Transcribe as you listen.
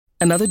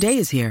Another day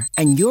is here,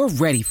 and you're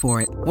ready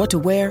for it. What to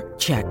wear?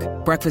 Check.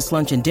 Breakfast,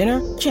 lunch, and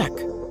dinner? Check.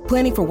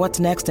 Planning for what's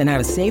next and how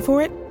to save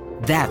for it?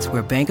 That's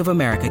where Bank of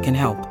America can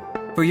help.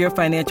 For your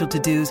financial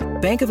to-dos,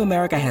 Bank of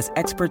America has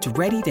experts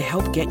ready to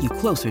help get you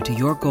closer to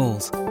your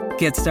goals.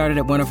 Get started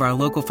at one of our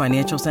local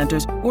financial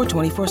centers or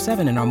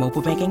 24/7 in our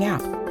mobile banking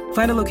app.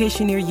 Find a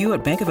location near you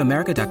at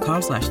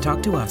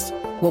bankofamerica.com/talktous.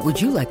 What would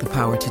you like the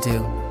power to do?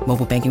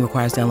 Mobile banking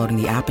requires downloading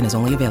the app and is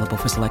only available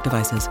for select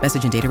devices.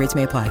 Message and data rates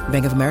may apply.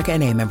 Bank of America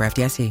N.A., member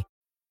FDIC.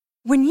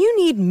 When you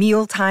need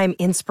mealtime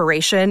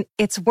inspiration,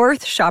 it's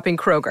worth shopping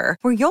Kroger,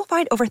 where you'll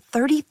find over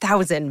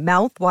 30,000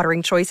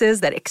 mouth-watering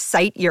choices that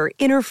excite your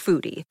inner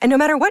foodie. And no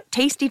matter what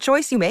tasty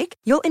choice you make,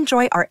 you'll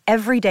enjoy our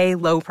everyday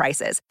low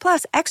prices,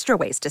 plus extra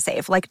ways to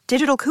save, like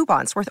digital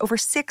coupons worth over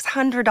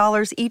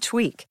 $600 each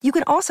week. You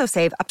can also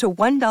save up to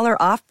 $1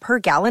 off per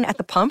gallon at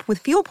the pump with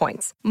fuel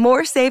points.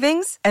 More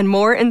savings and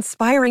more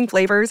inspiring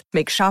flavors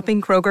make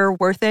shopping Kroger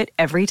worth it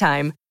every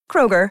time.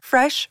 Kroger,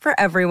 fresh for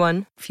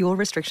everyone. Fuel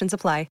restrictions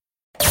apply.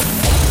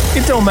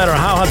 It don't matter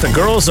how hot the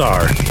girls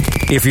are.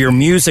 If your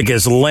music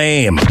is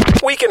lame,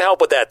 we can help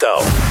with that,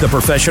 though. The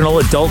Professional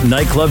Adult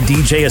Nightclub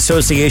DJ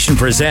Association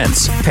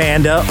presents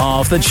Panda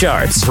Off the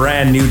Charts.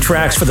 Brand new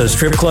tracks for the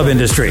strip club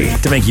industry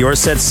to make your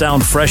set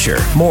sound fresher,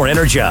 more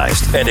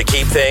energized, and to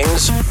keep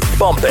things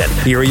bumping.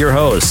 Here are your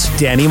hosts,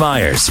 Danny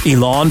Myers,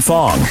 Elon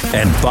Fong,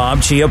 and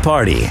Bob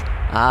Chiappardi.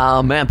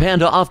 Oh, man,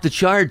 Panda Off the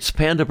Charts,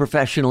 Panda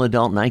Professional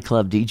Adult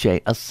Nightclub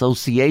DJ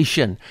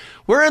Association.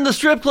 We're in the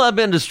strip club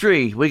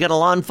industry. We got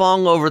Alon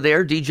Fong over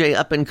there, DJ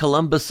up in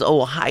Columbus,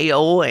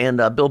 Ohio, and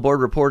a Billboard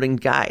reporting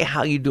guy.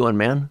 How you doing,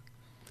 man?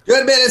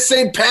 Good, man. It's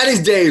St. Patty's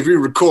Day if we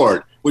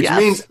record, which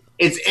means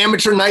it's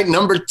amateur night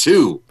number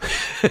 2.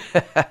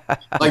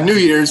 Like New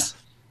Year's.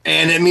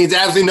 And it means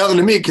absolutely nothing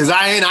to me because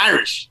I ain't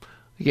Irish.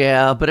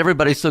 Yeah, but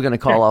everybody's still going to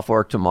call off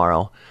work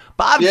tomorrow.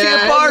 Bob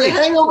Chiappardi.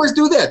 Hangovers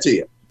do that to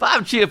you.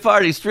 Bob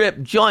Chiappardi,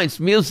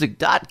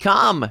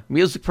 stripjointsmusic.com,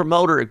 music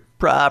promoter,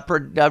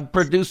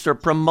 producer,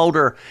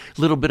 promoter,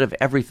 a little bit of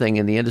everything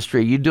in the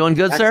industry. You doing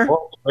good, sir?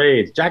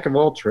 Jack of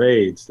all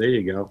trades. There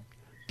you go.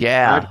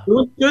 Yeah.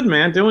 Doing good,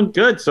 man. Doing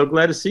good. So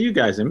glad to see you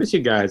guys. I miss you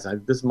guys.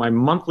 This is my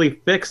monthly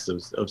fix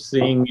of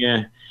seeing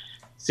you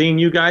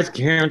guys,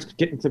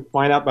 getting to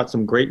find out about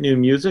some great new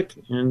music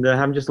and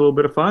having just a little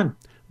bit of fun.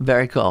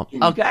 Very cool.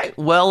 Okay,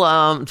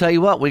 well, tell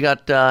you what, we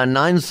got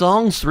 9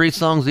 songs, 3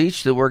 songs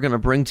each that we're going to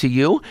bring to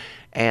you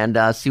and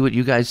see what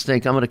you guys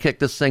think. I'm going to kick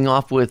this thing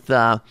off with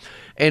an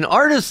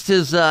artist.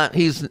 His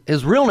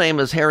real name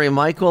is Harry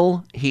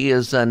Michael. He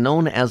is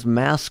known as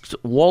Masked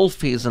Wolf.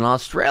 He's an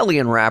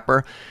Australian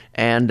rapper,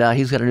 and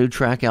he's got a new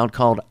track out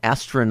called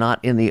Astronaut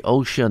in the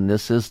Ocean.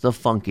 This is the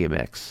Funky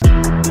Mix.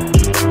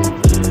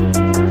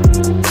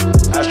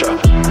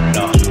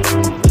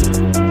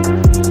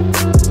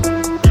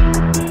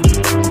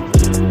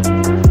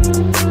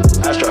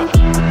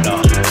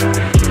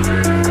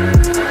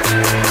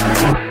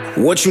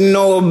 What you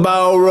know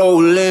about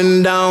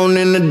rolling down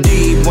in the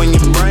deep? When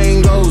your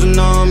brain goes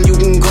numb, you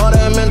can call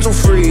that mental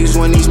freeze.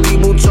 When these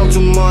people talk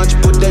too much,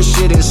 put that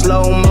shit in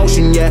slow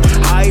motion. Yeah,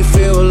 I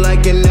feel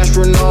like an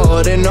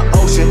astronaut in the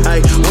ocean.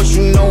 Hey, what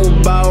you know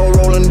about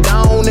rolling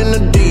down in the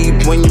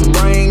deep? When your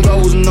brain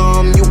goes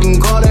numb, you can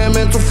call that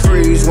mental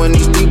freeze. When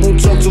these people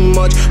talk too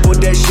much, put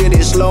that shit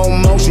in slow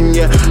motion.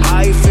 Yeah,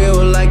 I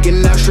feel like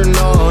an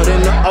astronaut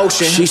in the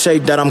ocean. She say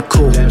that I'm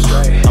cool.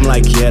 I'm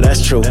like, yeah,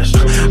 that's true.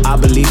 I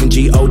believe in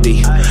G-O-D.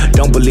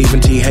 Don't believe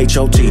in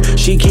T-H-O-T.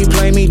 She keep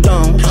playing me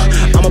dumb.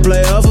 I'm a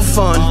player for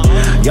fun.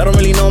 Y'all don't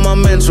really know my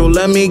mental.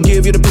 Let me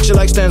give you the picture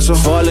like stencil.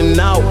 Falling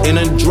out in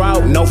a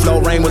drought. No flow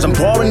rain was I'm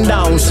pouring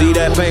down. See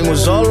that pain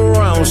was all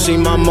around. See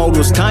my mode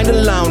was kinda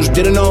lounge.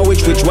 Didn't know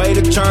which way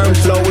to turn.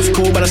 Flow was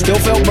cool but I still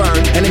felt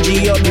burned.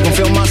 Energy up, you can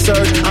feel my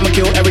surge. I'ma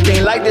kill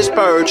everything like this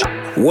purge.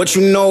 What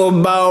you know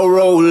about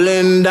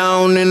rolling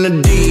down in the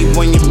deep?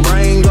 When your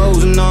brain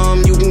goes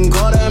numb, you can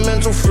call that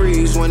mental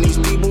freeze. When these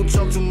people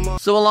talk too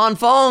much. So, Alon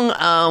Fong,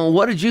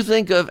 what did you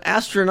think of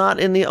Astronaut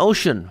in the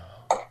Ocean?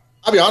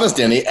 I'll be honest,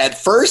 Danny. At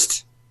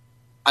first,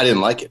 I didn't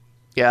like it.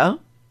 Yeah?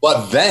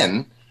 But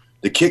then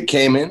the kick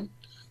came in,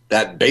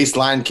 that bass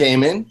line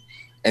came in,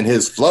 and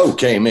his flow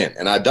came in,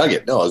 and I dug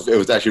it. No, it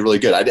was actually really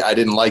good. I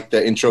didn't like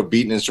the intro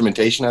beat and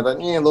instrumentation. I thought,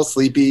 a little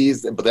sleepy,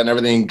 but then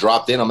everything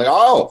dropped in. I'm like,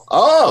 oh,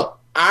 all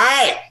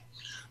right.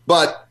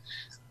 But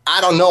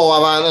I don't know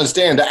if I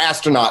understand the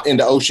astronaut in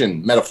the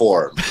ocean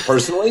metaphor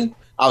personally.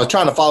 I was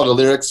trying to follow the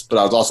lyrics, but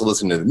I was also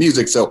listening to the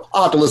music, so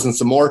I'll have to listen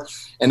some more.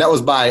 And that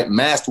was by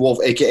Masked Wolf,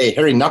 a.k.a.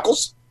 Harry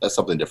Knuckles. That's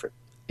something different.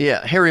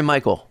 Yeah, Harry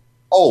Michael.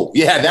 Oh,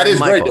 yeah, that Harry is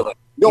Michael. very different.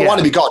 You don't want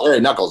to be called Harry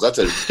Knuckles. That's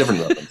a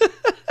different reference.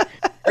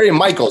 Harry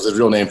Michael's his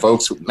real name,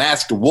 folks.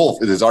 Masked Wolf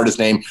is his artist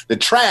name. The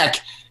track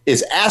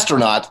is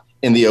Astronaut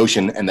in the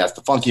Ocean, and that's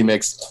the Funky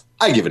Mix.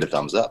 I give it a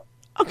thumbs up.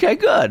 Okay,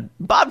 good.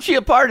 Bob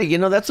Chiappardi,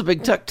 that's a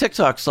big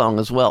TikTok song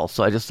as well,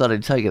 so I just thought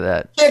I'd tell you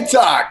that.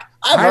 TikTok!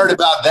 I've heard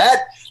about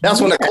that.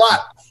 That's when the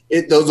clock,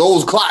 those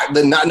old clocks,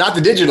 not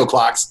the digital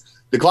clocks,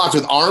 the clocks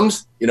with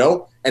arms, and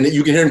then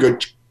you can hear them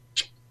go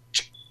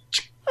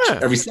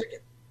every second.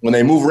 when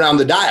they move around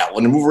the dial,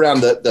 when they move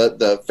around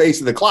the face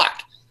of the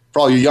clock. For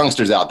all you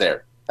youngsters out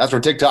there, that's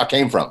where TikTok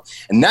came from.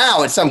 And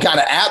now it's some kind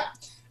of app,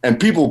 and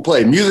people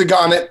play music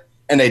on it,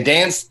 and they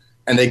dance,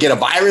 and they get a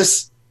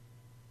virus,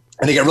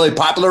 and they get really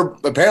popular.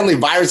 Apparently,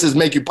 viruses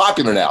make you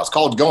popular now. It's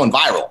called going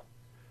viral.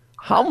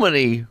 How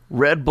many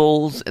Red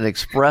Bulls and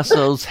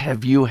espressos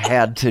have you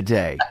had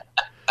today?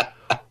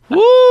 Woo!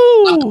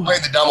 I'm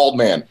playing the dumb old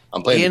man.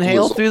 I'm playing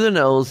Inhale through the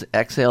nose,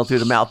 exhale through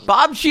the mouth.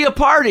 Bob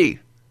Chiappardi,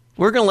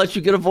 we're going to let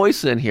you get a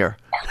voice in here.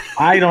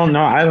 I don't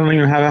know. I don't even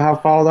know how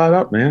to follow that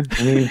up, man.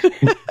 I mean,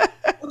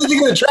 what did you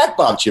get to track,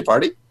 Bob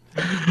Chiappardi?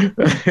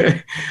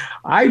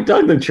 I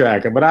dug the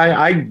track, but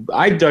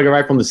I dug it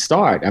right from the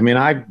start. I mean,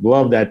 I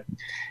love that.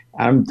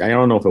 I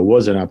don't know if it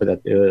was or not,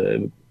 but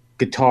that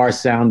guitar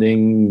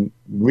sounding,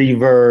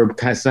 reverb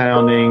kind of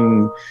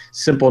sounding,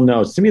 simple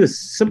notes. To me, the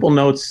simple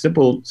notes,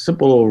 simple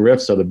little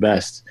riffs are the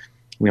best.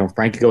 You know,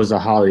 Frankie Goes to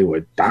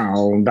Hollywood,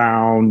 down,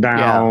 down,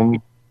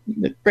 down.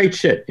 Yeah. Great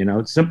shit. You know,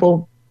 it's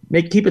simple.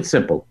 Keep it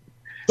simple.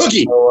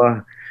 Hooky.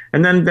 So,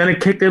 and then it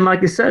kicked in,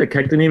 like you said, it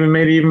kicked in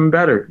made it even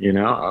better. You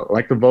know, I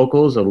like the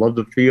vocals. I love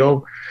the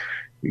feel.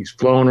 He's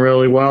flowing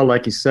really well,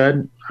 like you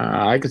said.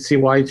 I could see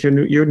why it's your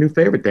new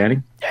favorite,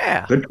 Danny.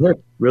 Yeah. Good pick.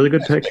 Really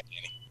good pick.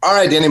 All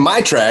right, Danny,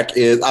 my track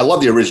is, I love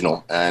the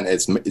original, and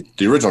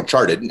the original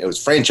charted. It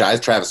was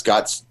Franchise, Travis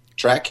Scott's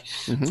track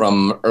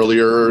from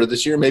earlier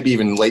this year, maybe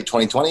even late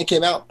 2020 it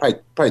came out, probably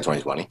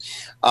 2020.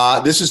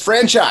 This is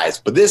Franchise,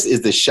 but this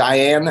is the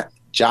Cheyenne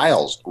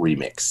Giles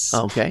remix.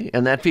 Okay,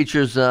 and that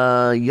features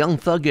Young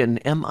Thug and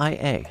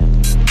MIA.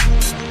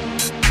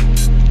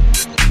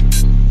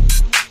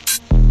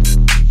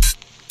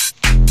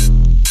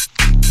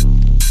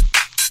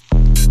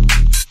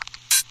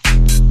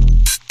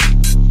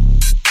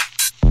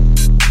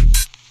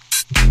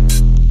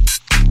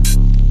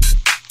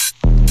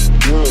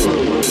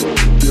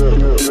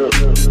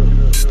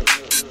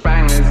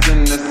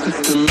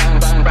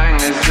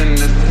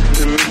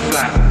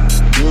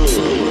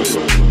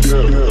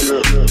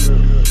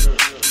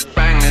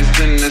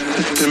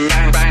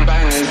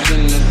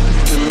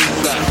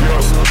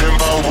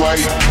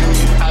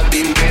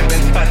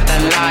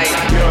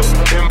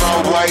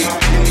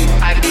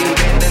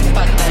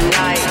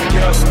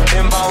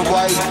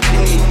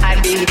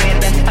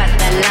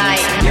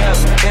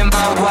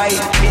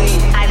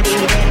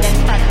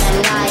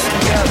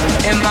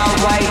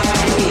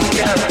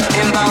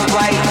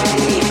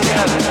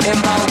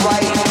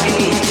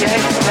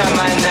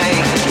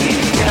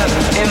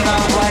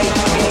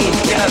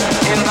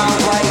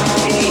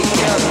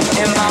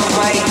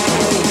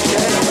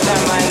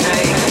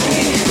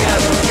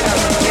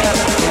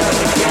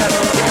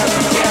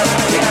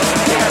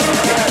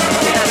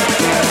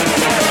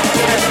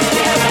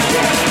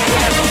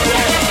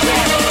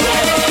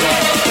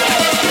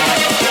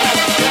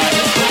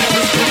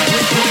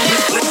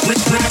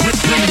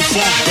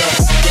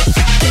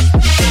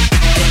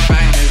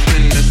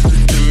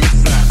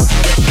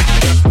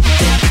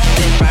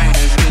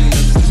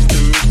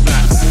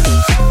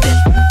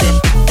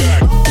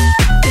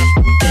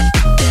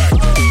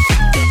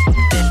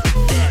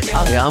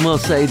 I'm going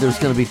to say there's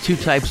going to be two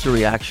types of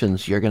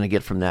reactions you're going to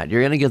get from that.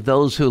 You're going to get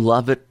those who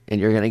love it,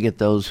 and you're going to get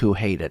those who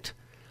hate it.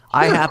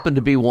 I happen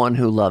to be one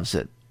who loves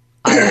it.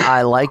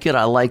 I like it.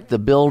 I like the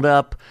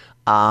build-up.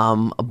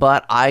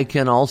 But I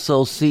can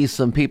also see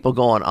some people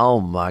going,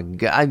 oh, my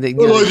God. They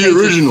love the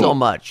original so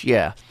much.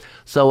 Yeah.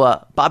 So,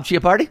 Bob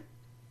Chiappardi?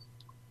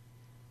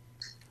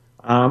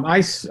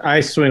 I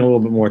swing a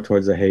little bit more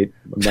towards the hate,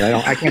 but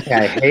I can't say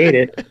I hate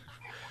it.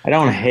 I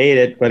don't hate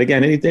it, but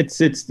again, it's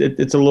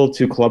a little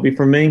too clubby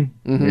for me,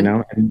 you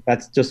know, and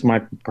that's just my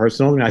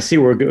personal. I mean, I see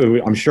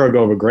I'm sure it'll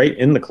go over great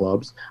in the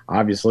clubs,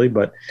 obviously,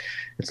 but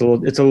it's a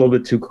little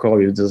bit too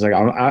clubby. It's just like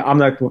I'm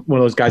not one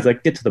of those guys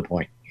like get to the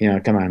point, you know.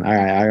 Come on,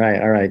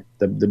 all right.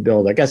 The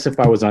build. I guess if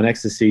I was on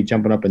ecstasy,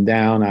 jumping up and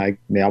down,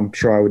 I'm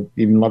sure I would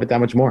even love it that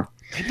much more.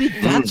 Maybe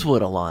that's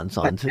what Alon's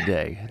on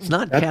today. It's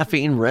not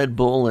caffeine, Red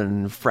Bull,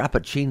 and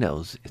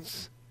Frappuccinos.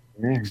 It's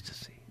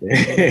ecstasy.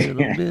 A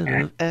little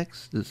bit of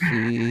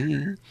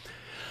ecstasy.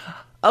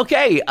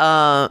 Okay,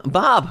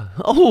 Bob.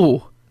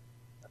 Oh,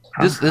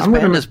 this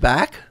band is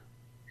back.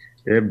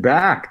 They're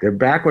back. They're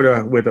back with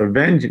a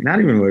vengeance. Not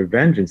even with a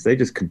vengeance. They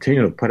just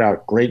continue to put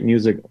out great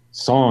music,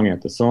 song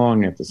after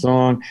song after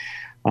song.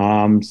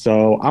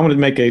 So I'm going to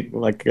make a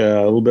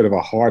little bit of a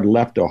hard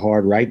left or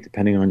hard right,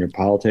 depending on your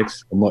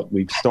politics. From what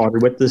we've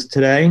started with this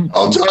today.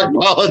 I'll talk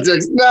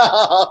politics.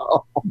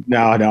 No,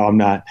 I'm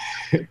not.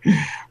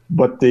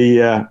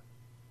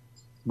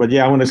 But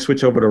yeah, I want to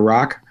switch over to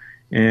rock,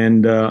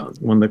 and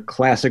one of the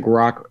classic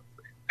rock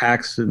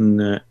acts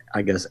in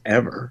I guess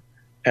Eva,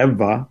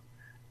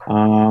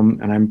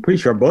 and I'm pretty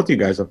sure both of you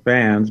guys are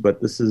fans.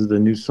 But this is the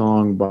new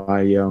song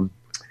by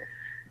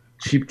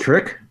Cheap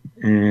Trick,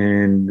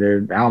 and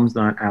their album's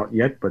not out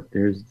yet. But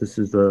this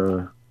is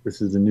a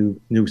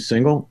new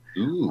single,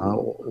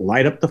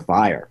 Light Up the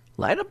Fire.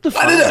 Light Up the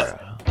Fire.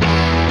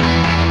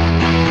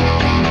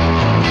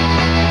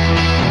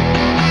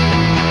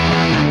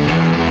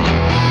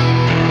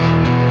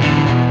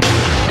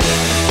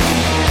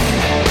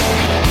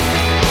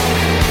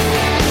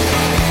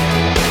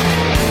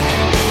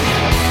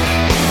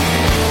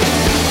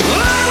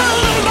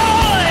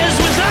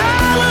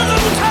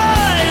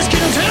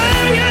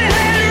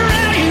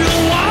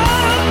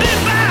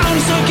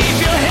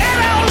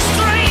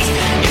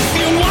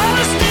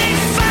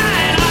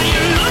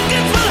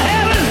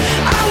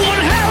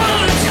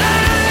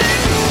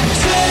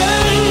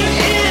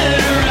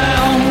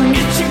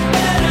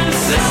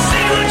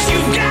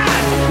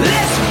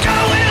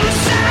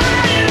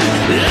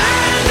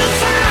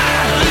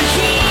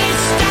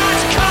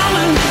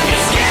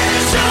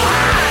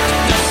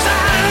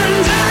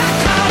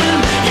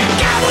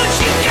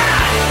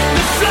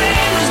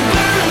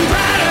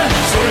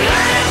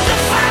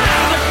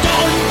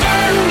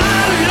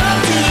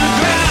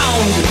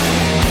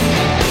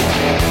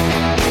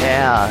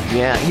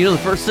 Yeah, the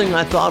first thing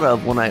I thought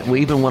of when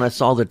I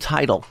saw the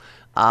title,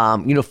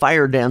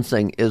 fire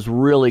dancing is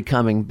really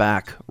coming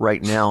back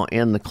right now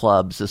in the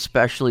clubs,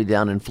 especially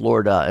down in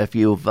Florida. If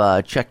you've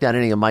checked out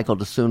any of Michael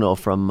DeSuno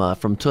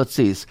from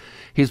Tootsie's,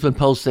 he's been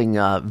posting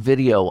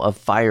video of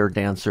fire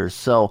dancers.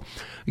 So,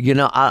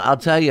 I'll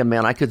tell you,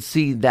 man, I could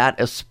see that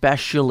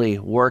especially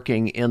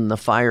working in the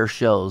fire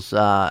shows.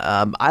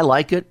 I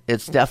like it.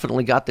 It's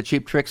definitely got the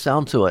Cheap Trick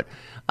sound to it.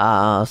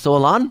 So,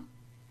 Alon?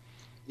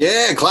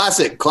 Yeah,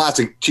 classic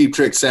Cheap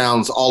Trick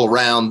sounds all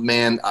around,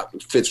 man.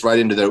 Fits right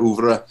into their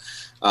oeuvre.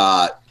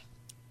 I'm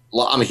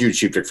a huge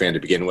Cheap Trick fan to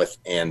begin with,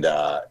 and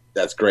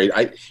that's great.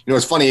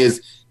 What's funny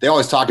is they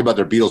always talk about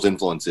their Beatles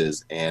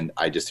influences, and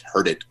I just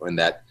heard it in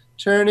that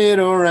 "Turn It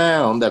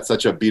Around." That's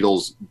such a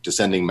Beatles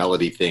descending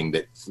melody thing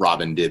that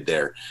Robin did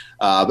there.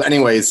 But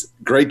anyways,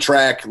 great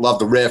track. Love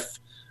the riff.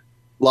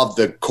 Love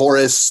the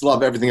chorus.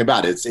 Love everything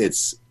about it.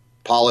 It's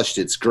polished.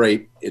 It's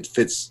great. It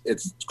fits.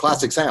 It's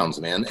classic sounds,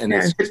 man. And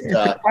it's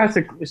a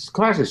classic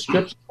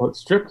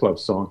strip club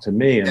song to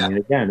me. I mean,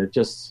 again, it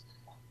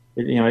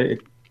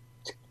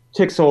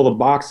ticks all the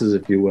boxes,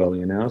 if you will.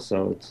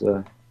 So it's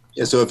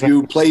So if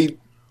you play,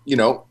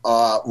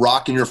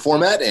 rock in your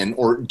format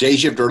or day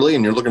shift early,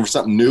 and you're looking for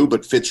something new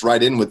but fits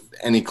right in with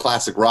any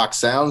classic rock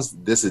sounds,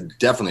 this is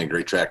definitely a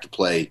great track to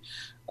play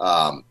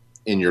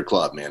in your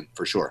club, man,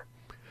 for sure.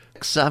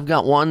 I've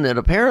got one that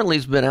apparently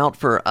has been out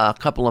for a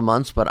couple of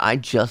months, but I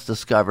just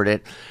discovered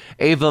it.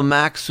 Ava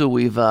Max, who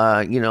we've,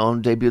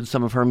 debuted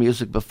some of her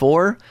music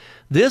before.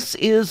 This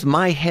is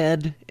My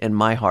Head and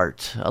My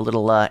Heart, a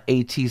little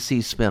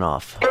ATC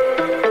spinoff.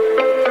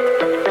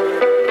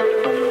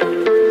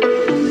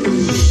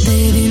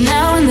 Baby,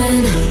 now and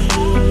then,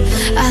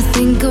 I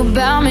think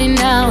about me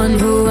now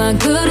and who I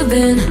could have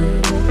been.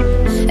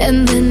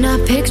 And then I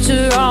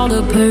picture all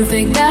the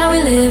perfect that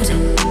we lived.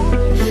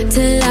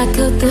 Till I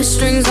cut the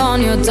strings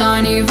on your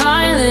tiny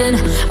violin.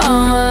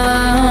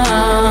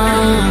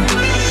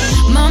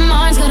 My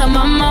mind's got a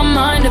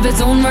mind of its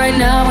own right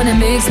now, and it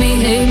makes me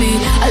hate me.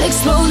 I'll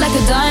explode like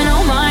a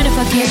dynamite if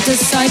I can't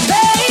decide,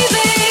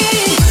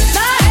 baby.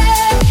 My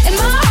head and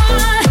my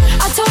heart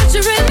are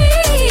torturing me.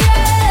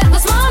 Yeah,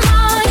 lost my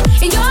mind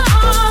in your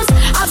arms.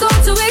 I go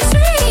to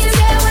extremes.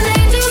 Yeah, when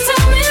angels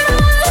tell me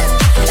run,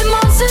 and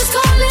monsters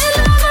call it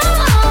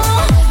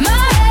love. My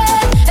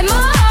head and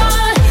my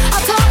heart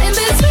are caught in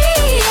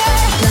between.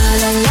 Yeah, la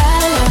la la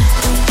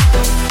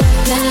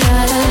la, la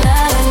la la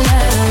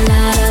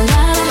la la la la la.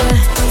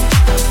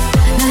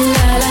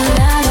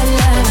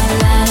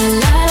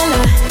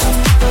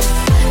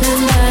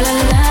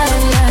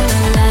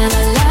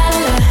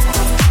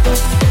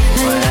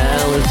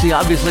 Well, let's see.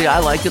 Obviously, I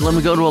like it. Let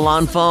me go to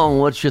Alon Fong.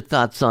 What's your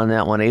thoughts on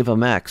that one, Ava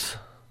Max?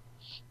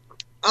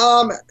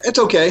 It's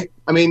okay.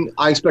 I mean,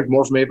 I expect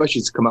more from Ava.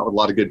 She's come out with a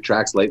lot of good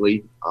tracks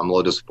lately. I'm a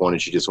little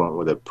disappointed she just went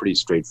with a pretty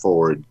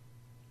straightforward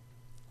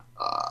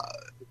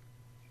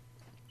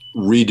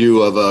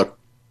redo of a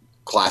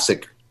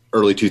classic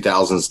early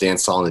 2000s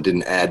dance song that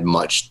didn't add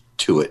much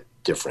to it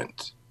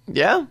different.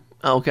 Yeah?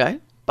 Okay.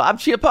 Bob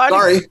Chiappardi?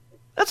 Sorry.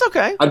 That's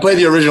okay. I'd play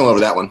the original over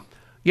that one.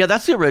 Yeah,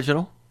 that's the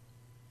original.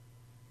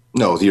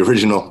 No, the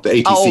original, the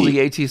ATC. Oh, the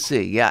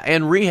ATC, yeah.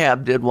 And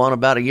Rehab did one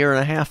about a year and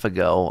a half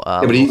ago.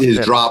 Yeah, but his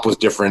drop was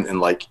different and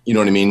you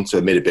know what I mean? So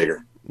it made it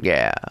bigger.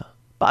 Yeah.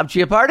 Bob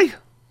Chiappardi?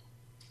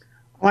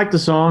 I like the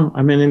song.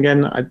 I mean,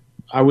 again,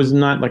 I was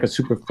not like a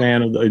super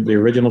fan of the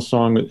original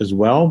song as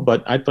well,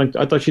 but I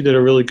thought she did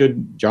a really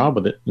good job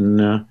with it.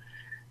 And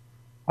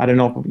I don't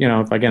know,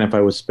 if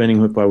I was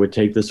spinning, if I would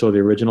take this or the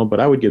original, but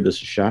I would give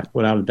this a shot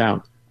without a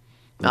doubt.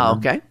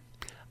 Okay.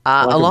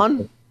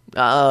 Alon,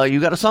 you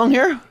got a song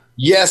here?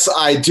 Yes,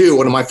 I do.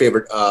 One of my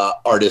favorite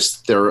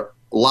artists. They're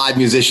live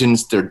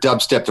musicians. They're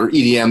dubstep. They're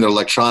EDM. They're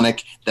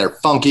electronic. They're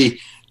funky.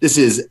 This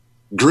is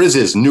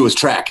Grizz's newest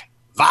track,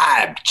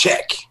 Vibe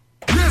Check.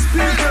 What's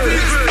up,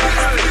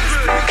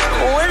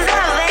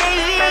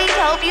 baby?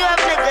 Hope you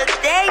having a good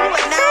day. You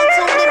are now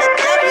tuned in to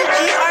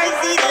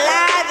WGRZ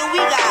Live, and we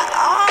got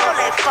all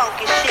that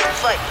funky shit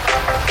for you.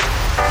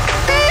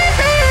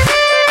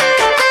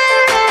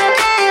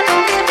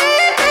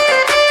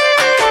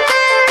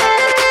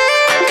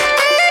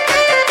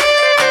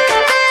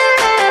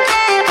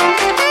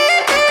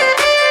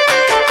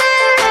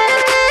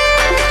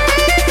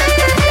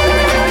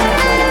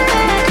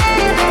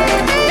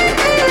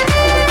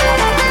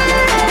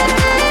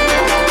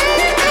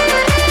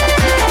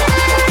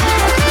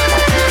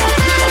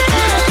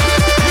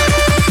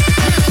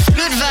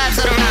 Good vibes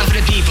all around for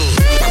the people.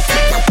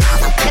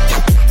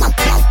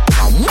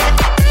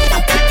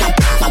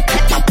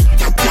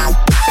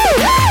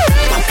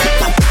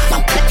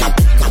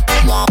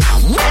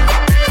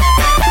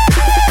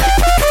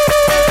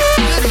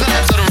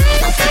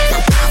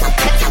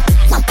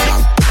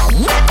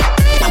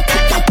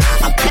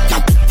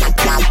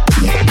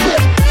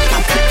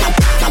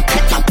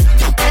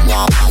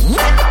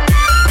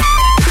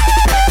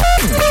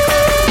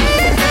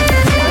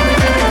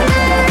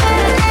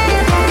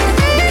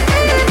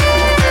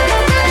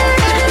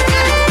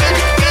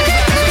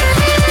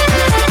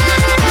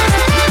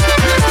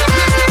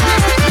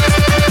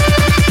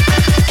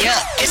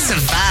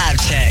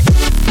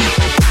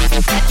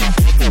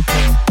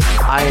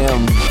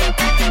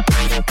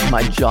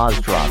 My jaw's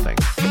dropping.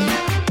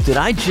 Did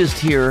I just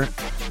hear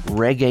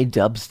reggae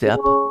dubstep?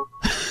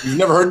 You've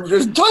never heard?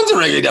 There's tons of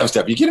reggae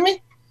dubstep. You kidding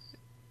me?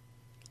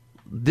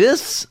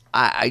 This,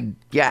 I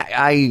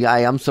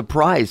am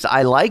surprised.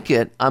 I like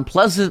it. I'm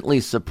pleasantly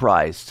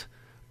surprised.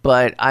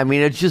 But, I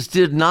mean, it just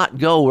did not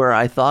go where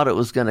I thought it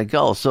was going to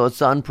go. So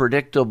it's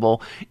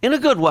unpredictable in a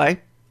good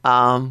way.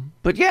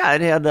 But, yeah,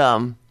 it had...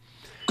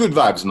 good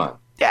vibes, man.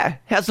 Yeah,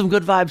 had some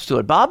good vibes to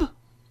it. Bob?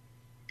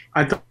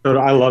 I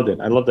loved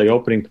it. I loved the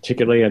opening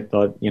particularly. I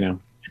thought,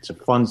 it's a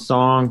fun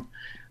song.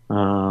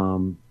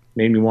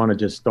 Made me want to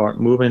just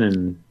start moving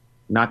and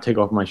not take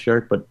off my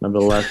shirt, but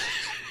nonetheless,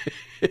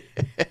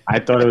 I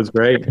thought it was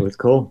great. It was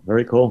cool.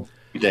 Very cool.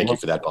 Thank you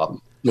for that, Bob.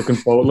 Looking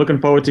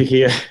forward to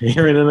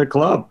hearing in the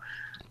club.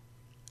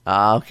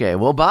 Okay.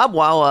 Well, Bob,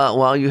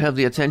 while you have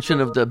the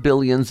attention of the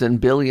billions and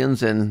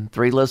billions and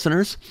 3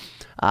 listeners,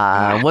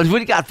 what do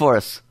you got for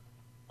us?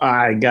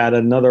 I got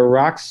another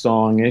rock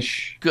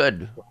song-ish.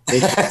 Good.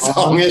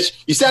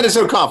 Song-ish? You sounded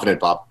so confident,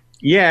 Bob.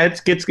 Yeah,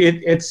 it's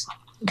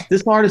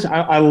this artist.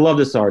 I love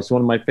this artist.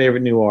 One of my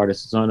favorite new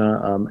artists. It's on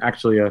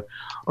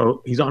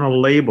he's on a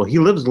label. He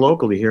lives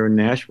locally here in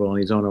Nashville, and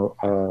he's on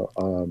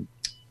a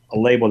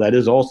label that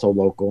is also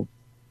local,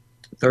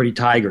 30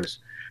 Tigers.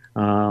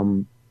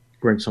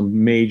 Bring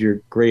some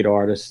major great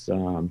artists,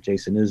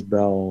 Jason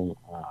Isbell.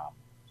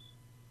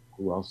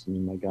 Who else? Oh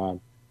my God.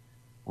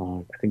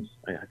 I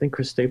think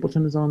Chris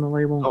Stapleton is on the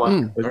label. Oh,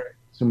 wow.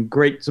 Some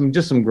great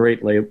artists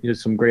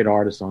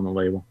on the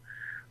label.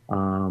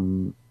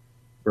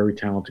 Very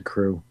talented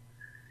crew,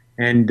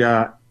 and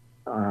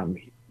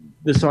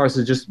this artist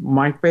is just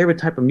my favorite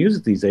type of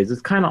music these days.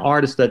 It's kind of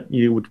artist that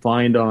you would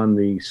find on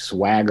the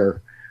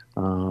Swagger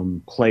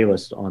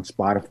playlist on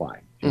Spotify.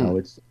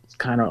 It's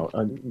kind of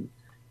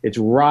it's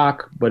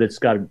rock, but it's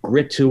got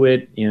grit to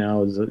it.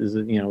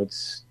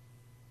 It's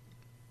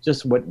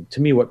just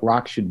what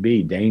rock should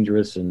be: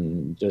 dangerous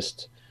and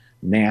just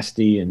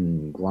nasty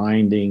and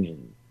grinding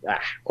and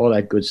all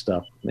that good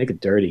stuff. Make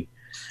it dirty.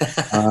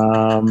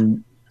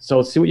 So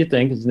let's see what you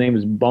think. His name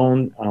is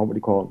Bones Owen,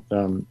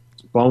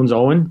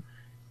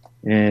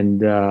 and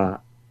the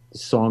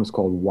song's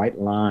called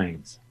White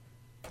Lines.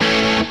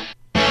 I've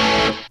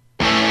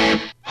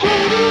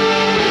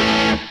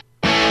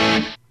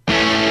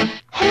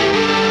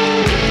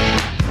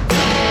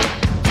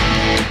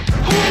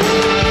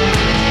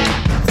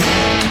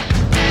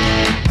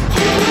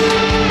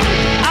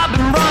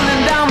been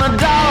running down a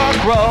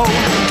dark road.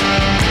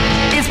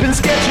 It's been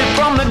sketchy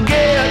from the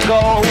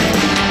get-go.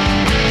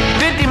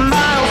 50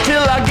 miles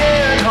till I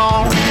get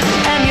home,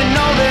 and you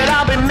know that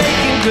I'll be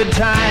making good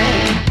time.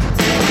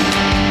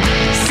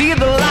 See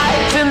the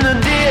lights in the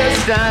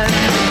distance,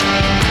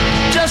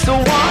 just the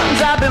ones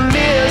I've been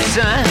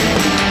missing.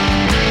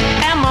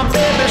 And my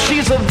baby,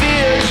 she's a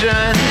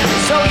vision,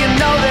 so you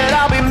know that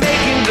I'll be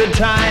making good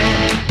time.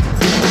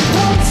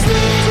 Won't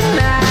sleep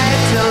tonight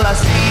till I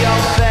see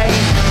your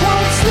face.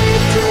 Won't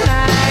sleep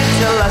tonight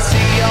till I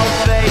see your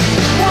face.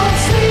 Won't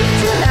sleep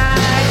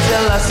tonight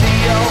till I see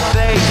your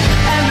face.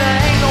 And there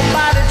ain't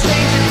nobody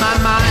changing my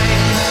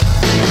mind.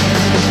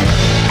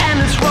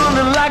 And it's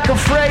running like a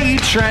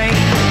freight train.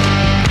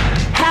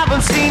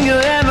 Haven't seen you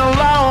in a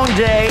long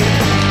day.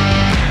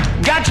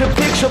 Got your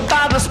picture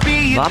by the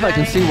speed. Bob, I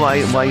can see why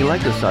you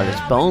like this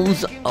artist.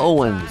 Bones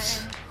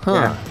Owens. Huh.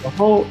 Yeah, the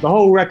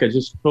whole record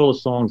just full of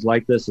songs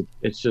like this.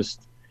 It's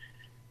just,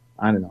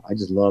 I don't know. I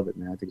just love it,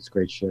 man. I think it's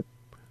great shit.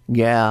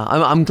 Yeah,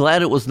 I'm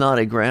glad it was not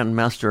a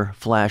Grandmaster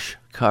Flash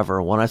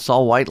cover. When I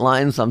saw White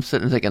Lines, I'm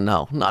sitting thinking,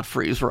 no, not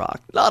Freeze Rock.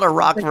 Not a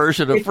rock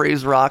version of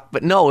Freeze Rock,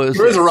 but no.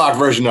 There is a rock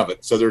version of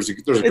it, so there's a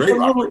great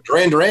rock.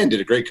 Duran Duran did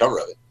a great cover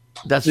of it.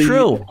 That's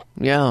true,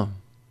 yeah.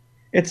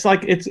 It's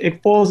like,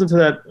 it falls into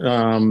that,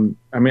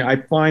 I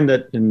find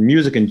that in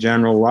music in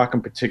general, rock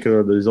in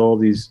particular, there's all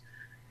these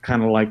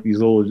kind of like these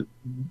little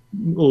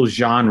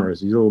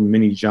genres, these little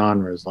mini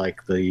genres,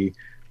 like the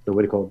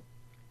what do you call it?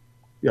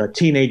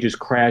 Teenagers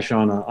crash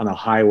on a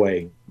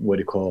highway, what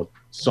do you call it,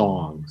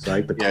 songs,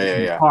 like the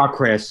car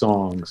crash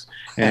songs,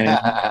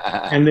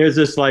 and there's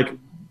this like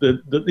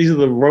these are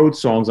the road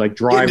songs, like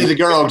driving the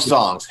girl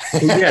songs.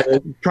 Yeah,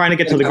 trying to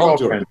get to the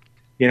girlfriend.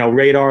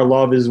 Radar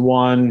Love is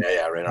one.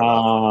 Yeah, Radar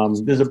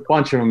Love. There's a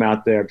bunch of them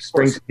out there.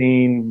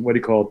 Springsteen, what do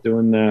you call it,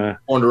 doing the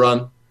On the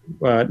Run.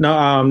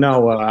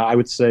 I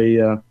would say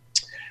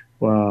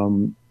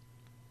Mr.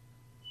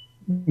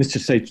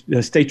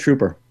 State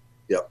Trooper.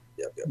 Yep.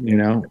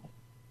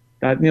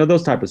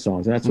 Those type of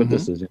songs. And that's what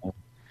this is.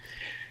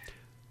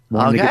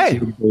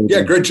 Okay.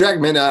 Yeah, great track,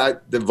 man.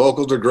 The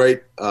vocals are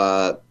great.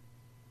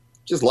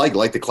 Just like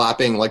the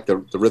clapping, like the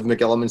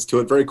rhythmic elements to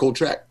it. Very cool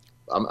track.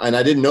 And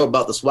I didn't know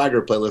about the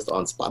Swagger playlist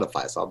on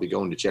Spotify, so I'll be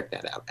going to check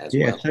that out as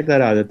well. Yeah, check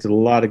that out. It's a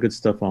lot of good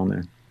stuff on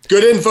there.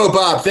 Good info,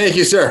 Bob. Thank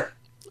you, sir.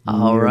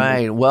 All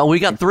right. Well, we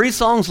got 3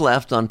 songs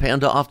left on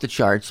Panda Off the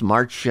Charts,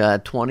 March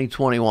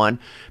 2021.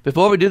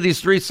 Before we do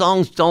these 3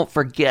 songs, don't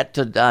forget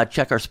to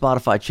check our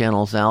Spotify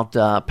channels out.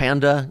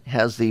 Panda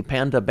has the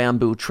Panda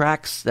Bamboo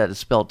Tracks, that is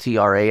spelled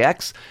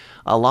Trax.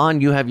 Alon,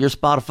 you have your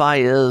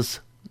Spotify is?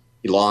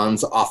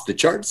 Elon's Off the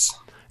Charts.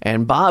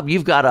 And Bob,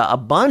 you've got a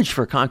bunch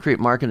for Concrete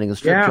Marketing and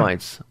Strip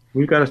Joints.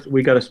 We got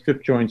a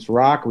Strip Joints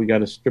rock. We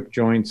got a Strip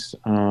Joints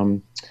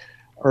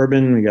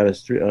urban. We got a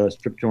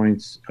Strip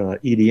Joints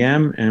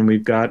EDM, and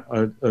we've got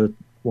a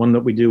one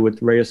that we do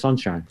with Ray of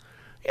Sunshine.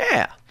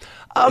 Yeah.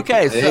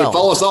 Okay. Hey, so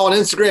follow us all on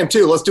Instagram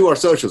too. Let's do our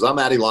socials. I'm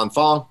at Elon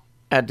Fong.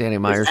 At Danny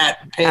Myers.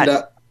 At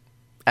Panda.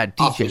 At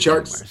Off DJ the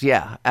Charts. Danny Myers.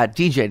 Yeah. At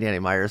DJ Danny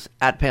Myers.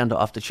 At Panda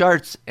Off the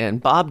Charts.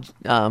 And Bob.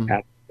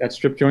 At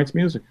Strip Joints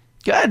Music.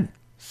 Good.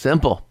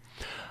 Simple.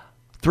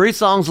 3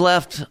 songs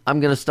left. I'm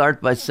going to start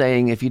by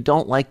saying if you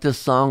don't like this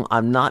song,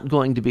 I'm not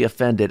going to be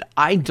offended.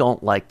 I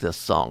don't like this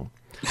song.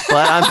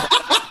 But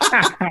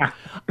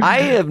I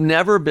have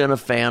never been a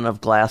fan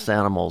of Glass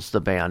Animals,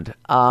 the band.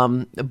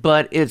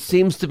 But it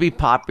seems to be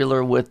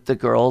popular with the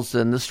girls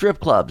in the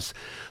strip clubs.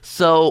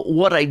 So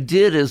what I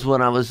did is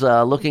when I was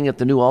looking at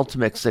the new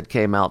Ultimix that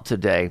came out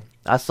today,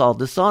 I saw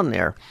this on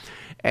there.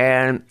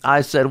 And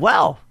I said,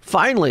 well,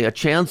 finally a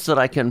chance that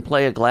I can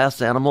play a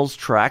Glass Animals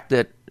track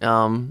that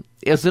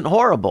isn't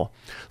horrible.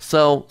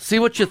 So see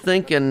what you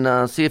think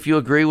and see if you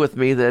agree with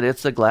me that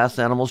it's a Glass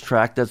Animals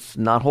track that's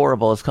not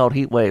horrible. It's called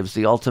Heat Waves,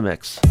 the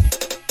Ultimix.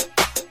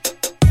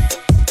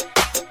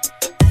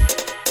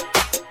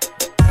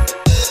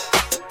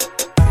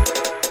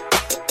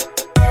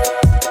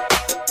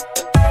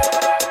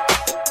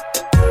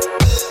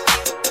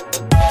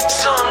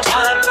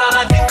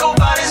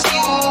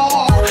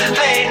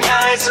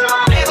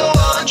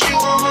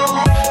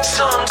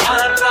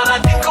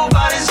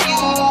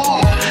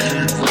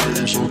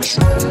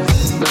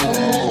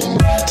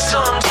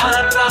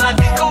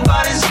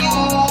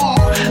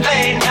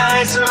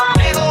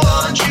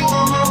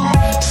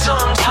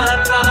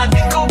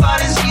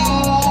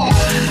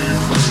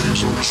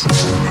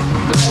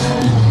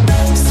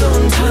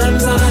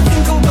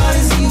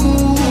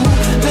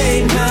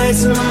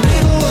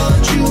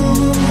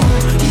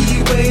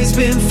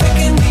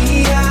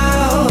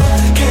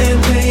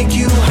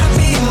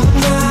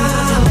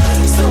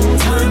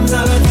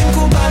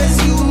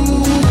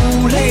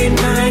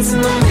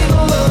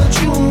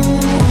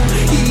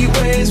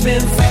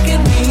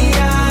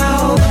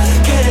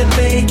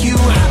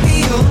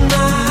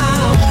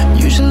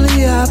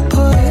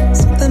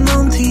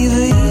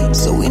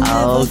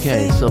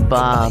 Okay, so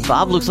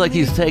Bob looks like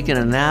he's taking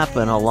a nap,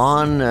 and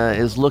Alon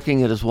is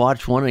looking at his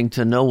watch, wanting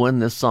to know when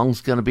this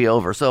song's going to be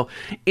over. So,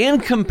 in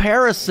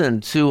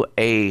comparison to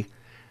a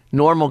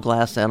normal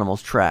Glass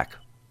Animals track,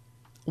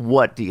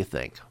 what do you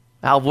think?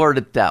 I'll word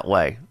it that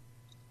way.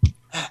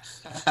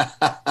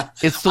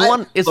 It's the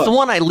one. It's the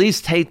one I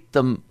least hate.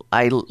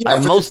 I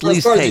most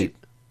least hate.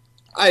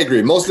 I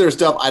agree. Most of their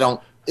stuff, I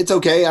don't. It's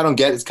okay. I don't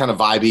get it. It's kind of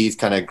vibey. It's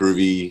kind of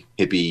groovy,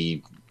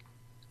 hippie,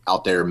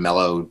 out there,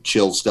 mellow,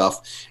 chill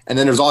stuff. And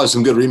then there's always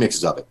some good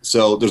remixes of it.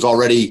 So there's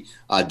already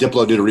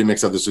Diplo did a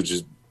remix of this, which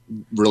is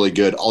really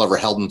good. Oliver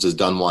Heldens has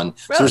done one.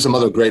 Really? So there's some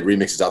other great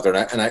remixes out there.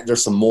 And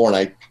there's some more, and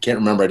I can't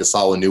remember. I just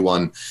saw a new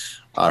one.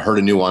 Heard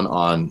a new one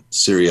on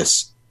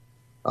Sirius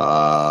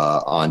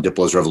on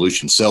Diplo's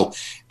Revolution. So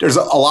there's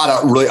a lot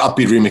of really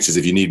upbeat remixes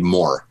if you need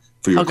more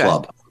for your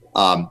club.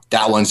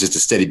 That one's just a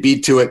steady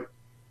beat to it.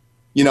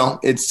 You know,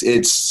 it's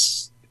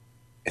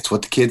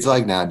what the kids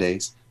like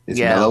nowadays. It's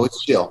mellow,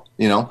 it's chill.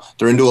 You know,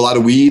 they're into a lot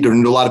of weed, they're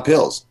into a lot of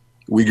pills.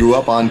 We grew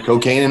up on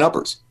cocaine and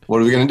uppers.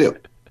 What are we going to do?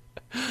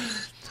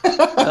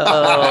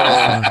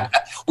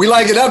 We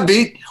like it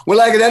upbeat. We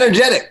like it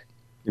energetic.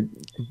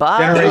 A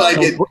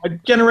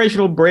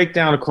generational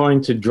breakdown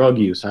according to drug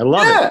use. I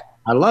love it.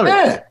 I love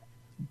it.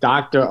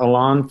 Dr.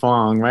 Alon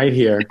Fong right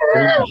here.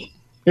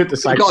 We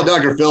call it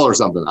Dr. Phil or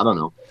something. I don't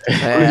know. Who's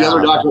the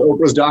other doctor?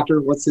 Oprah's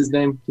doctor? What's his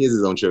name? He has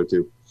his own show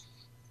too.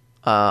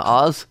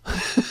 Oz?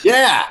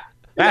 Yeah.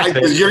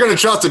 You're going to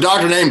trust a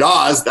doctor named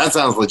Oz. That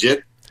sounds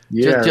legit.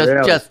 Yeah,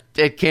 just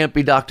it can't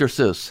be Dr.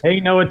 Seuss. Pay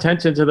no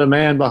attention to the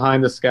man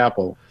behind the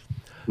scalpel.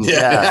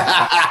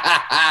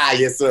 Yeah.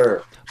 Yes,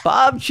 sir.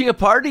 Bob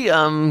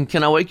Chiappardi,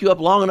 can I wake you up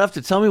long enough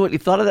to tell me what you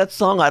thought of that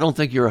song? I don't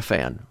think you're a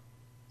fan.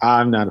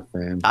 I'm not a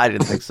fan. I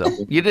didn't think so.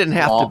 You didn't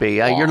have to be.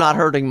 You're not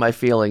hurting my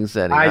feelings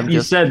any.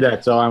 You said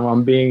that, so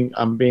I'm being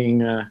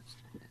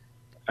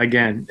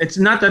again. It's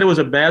not that it was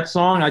a bad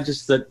song. I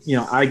just that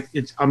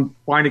I'm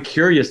finding it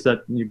curious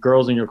that you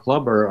girls in your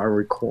club are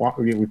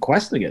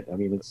requesting it. I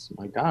mean, it's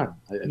my God.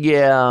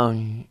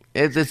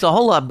 It's a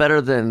whole lot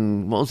better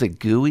than what was it,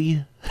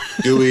 Gooey?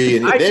 Gooey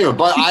and David.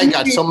 But I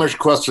got so much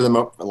requests for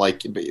them.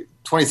 Like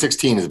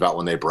 2016 is about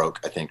when they broke,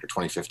 I think, or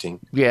 2015.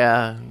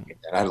 Yeah, and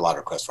I had a lot of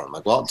requests for them.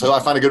 Like, well, until I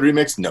find a good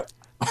remix, no.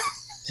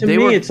 To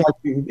me, it's like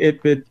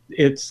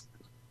it's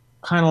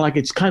kind of like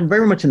it's kind of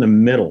very much in the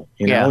middle.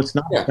 You know, it's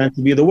not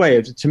offensive either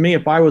way. To me,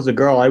 if I was a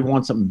girl, I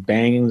want something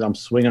banging. I'm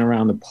swinging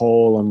around the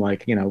pole. I'm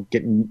like,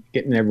 getting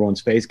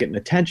everyone's face, getting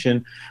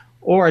attention.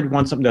 Or I'd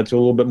want something that's a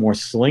little bit more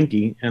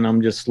slinky, and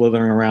I'm just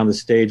slithering around the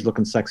stage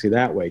looking sexy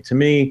that way. To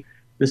me,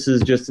 this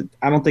is just,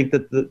 I don't think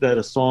that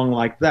a song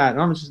like that,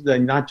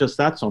 not just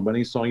that song, but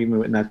any song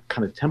even in that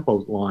kind of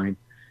tempo line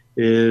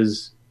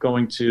is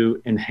going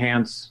to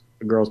enhance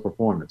a girl's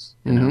performance.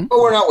 Mm-hmm. But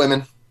we're not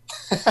women.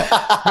 No,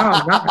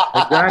 not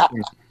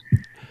exactly.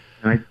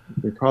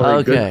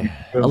 Okay.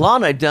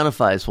 Alon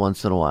identifies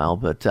once in a while,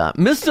 but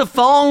Mr.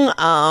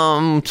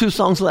 Fong, 2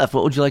 songs left.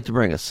 What would you like to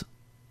bring us?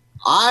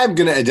 I'm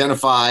going to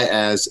identify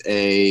as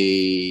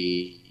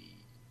a...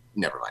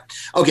 Never mind.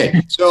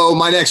 Okay, so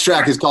my next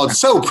track is called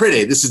So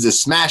Pretty. This is a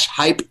smash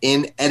hype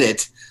in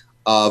edit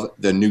of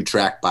the new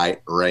track by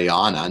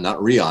Rihanna, not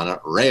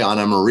Rihanna,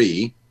 Rihanna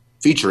Marie,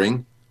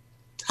 featuring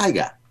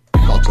Tyga,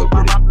 called So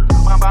Pretty.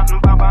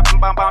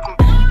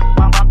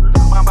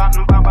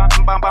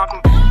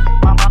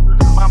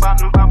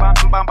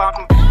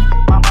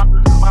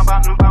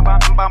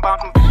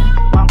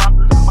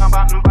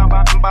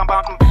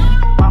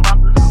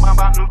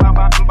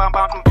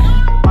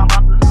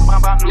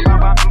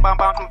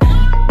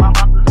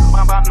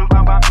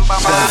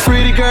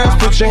 Pretty girls,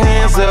 put your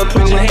hands up,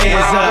 put your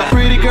hands up.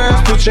 Pretty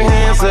girls, put your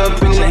hands up,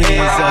 put your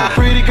hands up.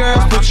 Pretty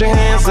girls, put your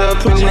hands up,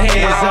 put your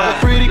hands up.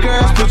 Pretty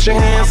girls, put your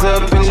hands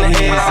up, put your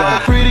hands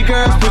up. Pretty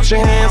girls, put your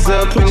hands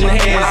up, put your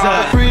hands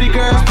up. Pretty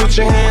girls, put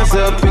your hands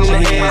up, put your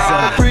hands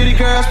up. Pretty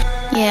girls,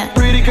 yeah.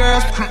 Pretty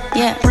girls,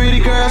 yeah. Pretty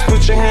girls,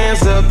 put your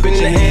hands up, put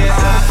your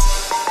hands up.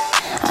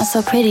 I'm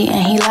so pretty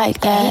and he like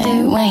that.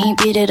 When he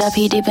beat it up,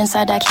 he deep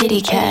inside that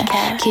kitty cat.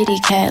 Kitty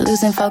cat,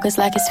 losing focus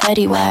like it's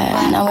Fetty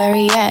Wap. Know where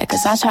he at,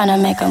 cause I'm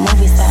tryna make a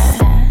movie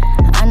set.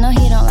 I know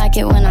he don't like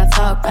it when I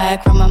talk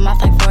back. From my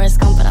mouth like Forrest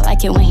Gump, but I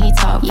like it when he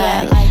talk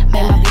back.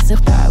 Made my beat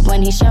superb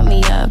when he shut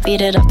me up.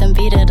 Beat it up, then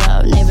beat it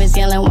up. Neighbors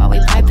yelling while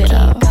we pipe it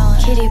up.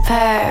 Kitty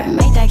purr,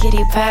 make that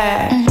kitty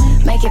purr.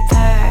 Make it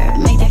purr,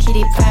 make that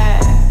kitty purr.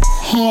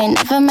 He ain't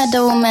never met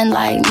a woman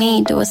like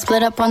me. Do a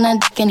split up on the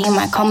dick and he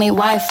might call me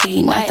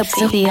wifey. Not the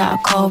city I'll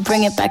call,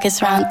 bring it back,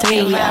 it's round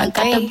 3. Yeah, I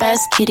got the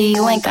best kitty,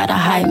 you ain't gotta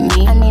hide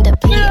me. I need a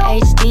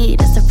PhD,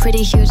 that's a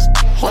pretty huge.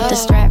 With the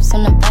straps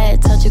on the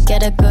bed, told you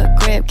get a good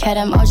grip. Cat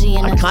emoji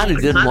in the I kind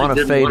of didn't want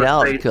to fade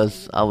out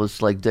because I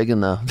was like digging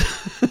the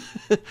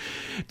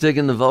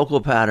digging the vocal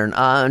pattern.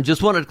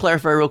 Just wanted to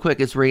clarify real quick.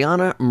 It's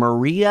Rihanna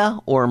Maria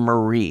or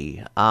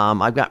Marie?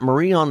 I've got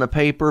Marie on the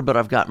paper, but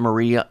I've got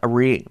Maria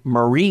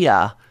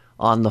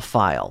on the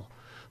file.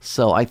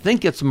 So I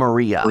think it's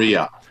Maria.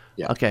 Maria.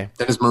 Yeah. Okay.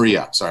 That is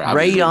Maria. Sorry.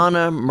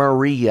 Rihanna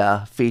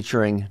Maria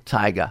featuring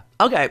Tyga.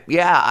 Okay.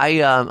 Yeah,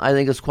 I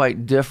think it's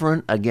quite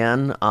different.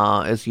 Again,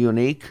 it's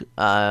unique.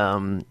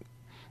 And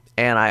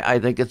I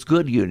think it's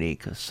good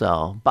unique.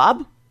 So,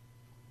 Bob?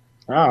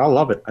 Oh, I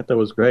love it. I thought it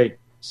was great.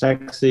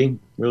 Sexy,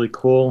 really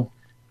cool.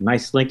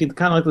 Nice slinky.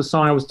 Kind of like the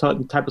song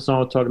type of song I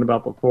was talking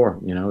about before.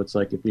 You know, it's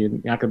like if you're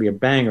not going to be a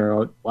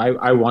banger,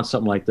 I want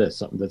something like this.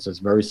 Something that's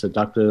just very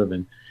seductive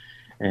and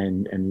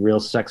real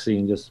sexy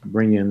and just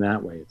bring you in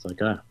that way. It's like,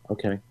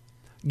 okay.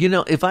 You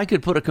know, if I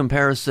could put a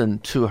comparison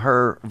to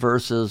her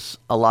versus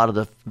a lot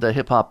of the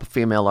hip-hop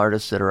female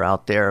artists that are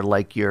out there,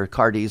 like your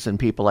Cardis and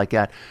people like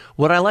that,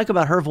 what I like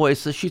about her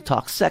voice is she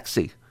talks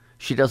sexy.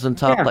 She doesn't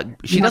talk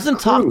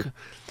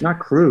Not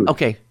crude.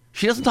 Okay,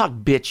 she doesn't talk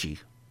bitchy.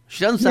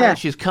 She doesn't sound like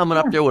she's coming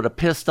up there with a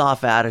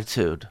pissed-off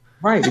attitude.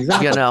 Right,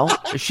 exactly. You know,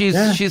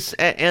 she's,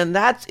 and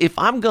that's, if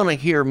I'm going to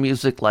hear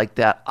music like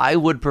that, I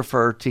would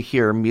prefer to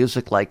hear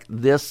music like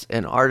this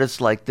and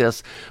artists like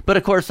this. But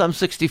of course, I'm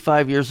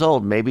 65 years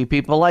old. Maybe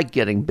people like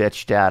getting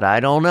bitched at. I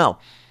don't know.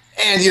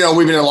 And, you know,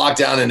 we've been in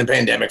lockdown and the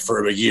pandemic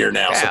for a year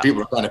now, so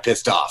people are kind of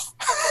pissed off.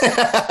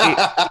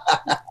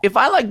 If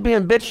I like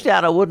being bitched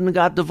at, I wouldn't have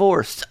got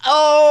divorced.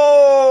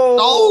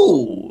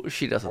 Oh!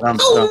 She doesn't.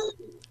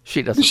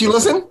 She doesn't. Does she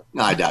listen?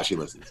 No, I doubt she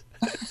listens.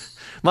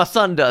 My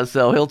son does,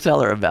 so he'll tell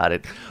her about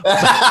it.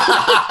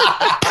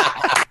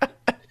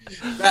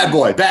 Bad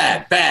boy,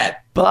 bad.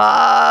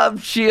 Bob,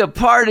 she a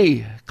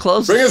party.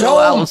 Close bring us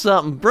out home with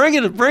something. Bring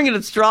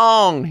it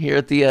strong here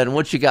at the end.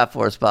 What you got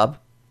for us, Bob?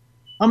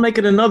 I'll make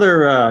it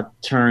another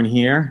turn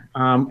here.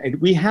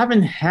 We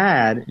haven't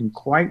had in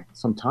quite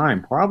some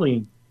time,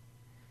 probably,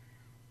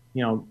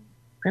 you know,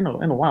 in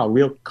a while, a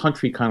real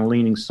country kind of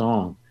leaning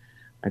song.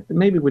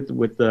 Maybe with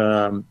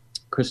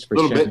Christopher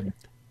Shane.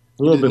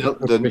 A little bit.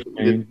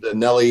 The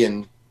Nelly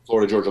and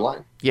Florida Georgia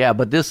Line. Yeah,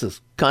 but this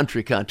is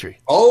country.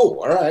 Oh,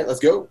 all right, let's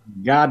go.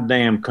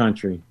 Goddamn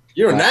country.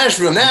 You're in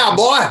Nashville now,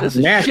 boy. This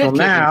is Nashville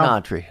now.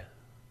 Country.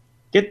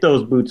 Get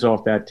those boots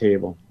off that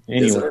table.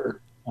 Anyway,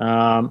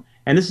 yes,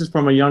 and this is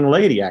from a young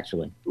lady,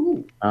 actually.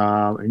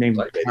 Her name's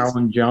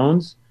Carolyn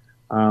Jones.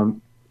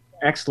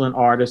 Excellent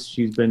artist.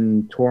 She's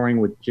been touring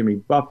with Jimmy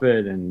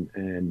Buffett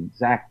and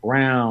Zach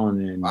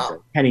Brown and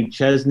Kenny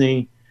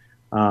Chesney.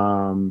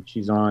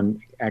 She's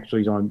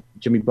on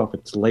Jimmy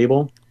Buffett's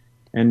label,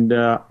 and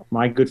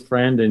my good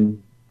friend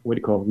and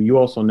who you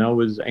also know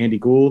is Andy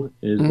Gould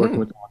is working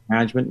with on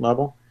management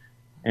level,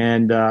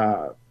 and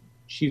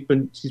she's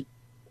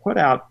put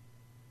out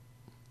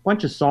a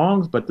bunch of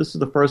songs, but this is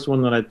the first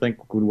one that I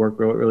think would work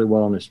really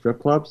well in the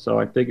strip club. So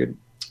I figured,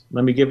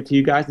 let me give it to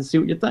you guys and see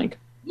what you think.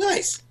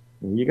 Nice.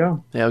 There you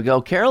go. There we go.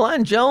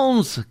 Caroline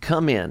Jones,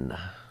 come in.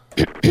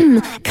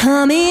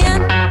 Come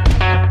in.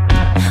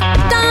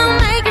 Don't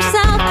make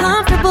yourself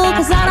comfortable,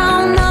 cause I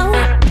don't know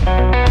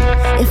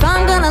if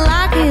I'm gonna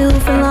like you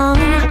for long.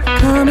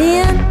 Come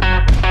in.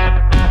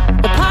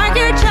 Well, park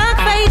your truck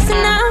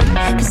facing out,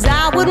 cause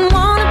I wouldn't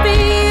wanna be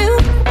you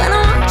when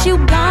I want you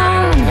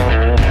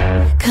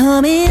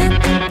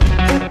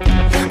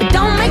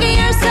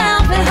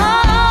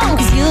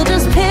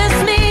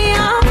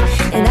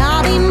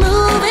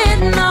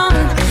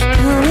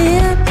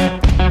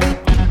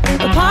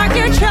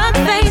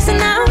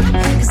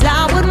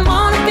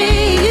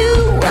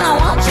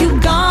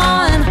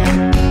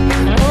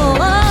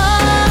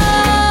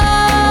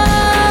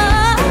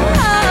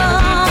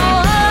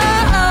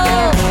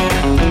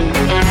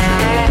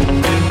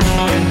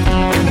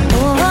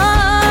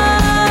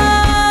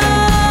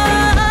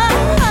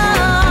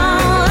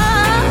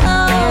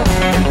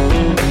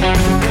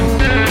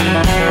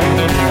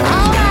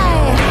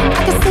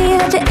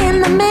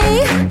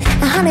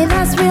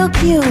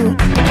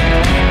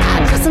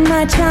Plus I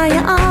might try you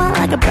on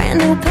like a brand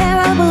new pair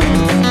of boots.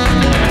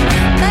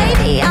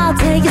 Baby, I'll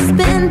take a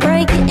spin,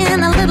 break it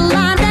in a little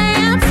line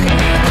dance.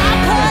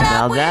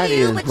 Now that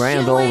is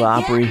Grand Ole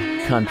Opry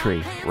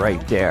country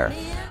right there.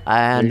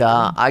 And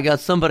I got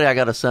somebody I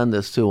got to send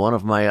this to. One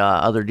of my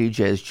other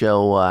DJs,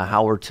 Joe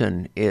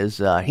Howerton,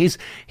 is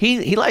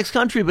he likes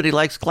country, but he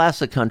likes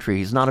classic country.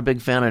 He's not a big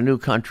fan of new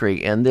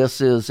country, and this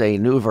is a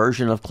new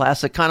version of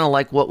classic, kind of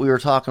like what we were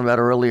talking about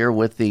earlier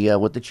with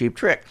the Cheap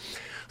Trick.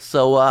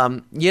 So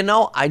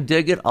I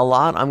dig it a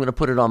lot. I'm going to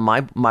put it on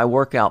my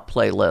workout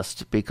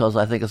playlist because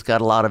I think it's got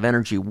a lot of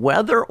energy.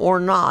 Whether or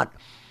not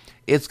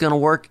it's going to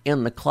work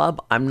in the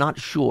club, I'm not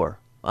sure.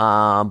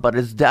 But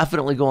it's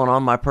definitely going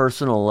on my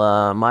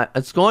personal,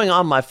 it's going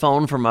on my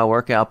phone for my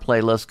workout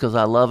playlist because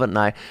I love it,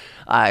 and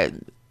I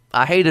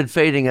hated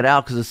fading it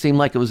out because it seemed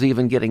like it was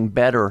even getting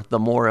better the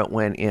more it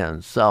went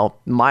in. So,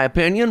 my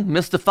opinion,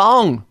 Mr.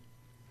 Fong.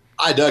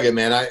 I dug it,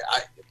 man.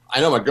 I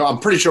know I'm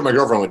pretty sure my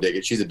girlfriend would dig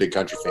it. She's a big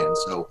country fan,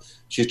 so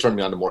she's turned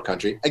me on to more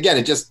country. Again,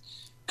 it just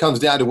comes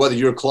down to whether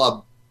your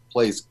club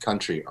plays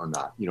country or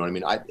not. You know what I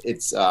mean? I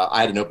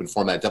had an open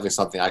format, definitely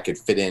something I could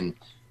fit in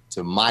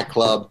to my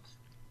club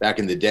back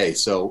in the day.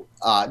 So,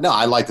 no,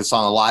 I like the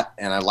song a lot,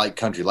 and I like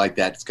country like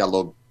that. It's got a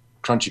little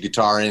crunchy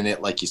guitar in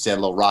it, like you said,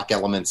 little rock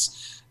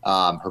elements.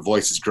 Her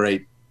voice is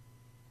great.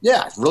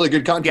 Yeah, it's a really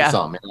good country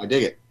song, man. I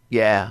dig it.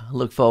 Yeah,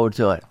 look forward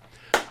to it.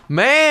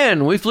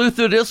 Man, we flew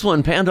through this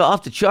one, Panda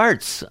off the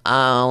charts.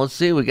 Let's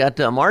see, we got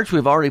March.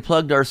 We've already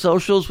plugged our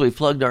socials. We've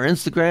plugged our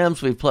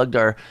Instagrams. We've plugged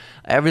our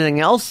everything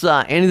else.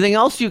 Anything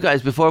else, you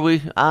guys, before we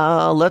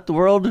let the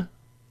world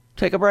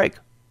take a break?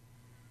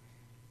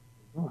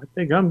 Oh, I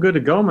think I'm good to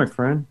go, my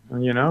friend.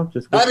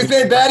 Just happy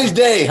St. Patty's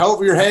Day.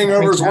 Hope your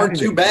hangovers weren't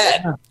too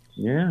bad.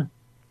 Yeah.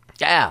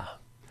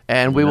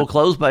 And we will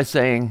close by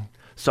saying,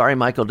 sorry,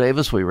 Michael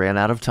Davis, we ran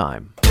out of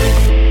time.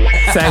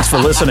 Thanks for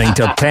listening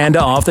to Panda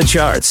Off the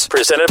Charts,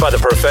 presented by the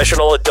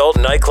Professional Adult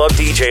Nightclub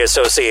DJ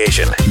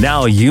Association.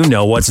 Now you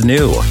know what's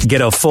new.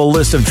 Get a full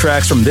list of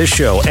tracks from this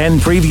show and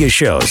previous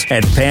shows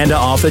at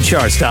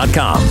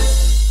pandaoffthecharts.com.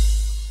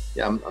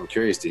 Yeah, I'm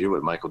curious to hear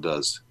what Michael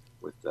does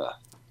with the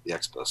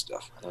Expo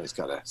stuff. I know he's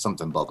got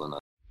something bubbling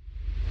up.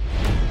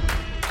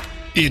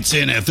 It's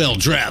NFL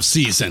draft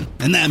season,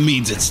 and that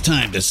means it's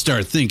time to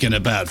start thinking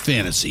about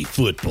fantasy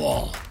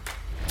football.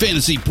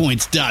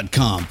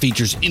 FantasyPoints.com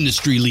features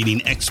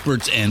industry-leading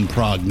experts and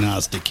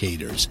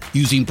prognosticators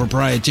using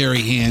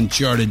proprietary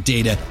hand-charted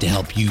data to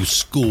help you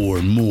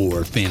score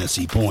more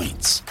fantasy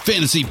points.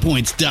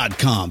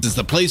 FantasyPoints.com is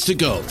the place to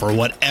go for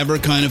whatever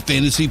kind of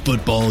fantasy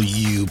football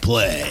you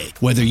play.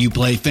 Whether you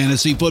play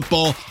fantasy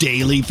football,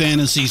 daily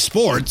fantasy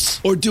sports,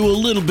 or do a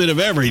little bit of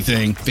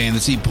everything,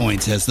 Fantasy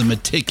Points has the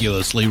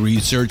meticulously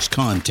researched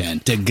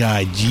content to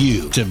guide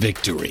you to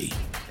victory.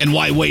 And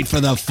why wait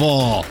for the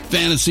fall?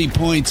 Fantasy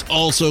Points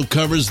also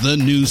covers the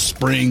new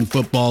spring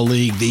football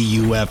league, the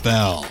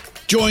UFL.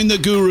 Join the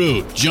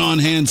guru, John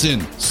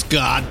Hansen,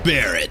 Scott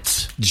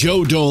Barrett,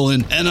 Joe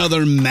Dolan, and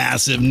other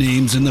massive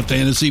names in the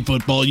fantasy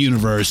football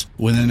universe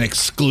with an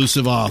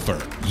exclusive offer.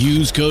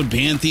 Use code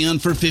Pantheon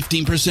for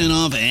 15%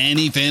 off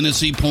any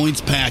Fantasy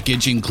Points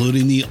package,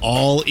 including the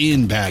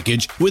all-in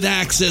package, with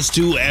access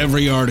to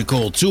every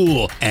article,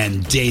 tool,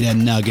 and data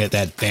nugget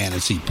that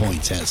Fantasy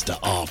Points has to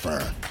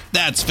offer.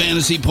 That's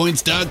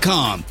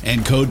FantasyPoints.com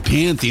and code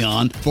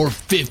Pantheon for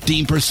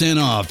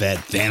 15% off at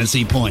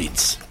Fantasy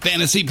Points.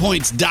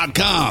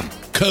 FantasyPoints.com,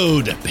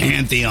 code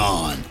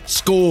Pantheon.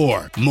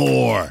 Score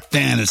more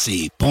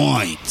fantasy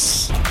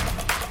points.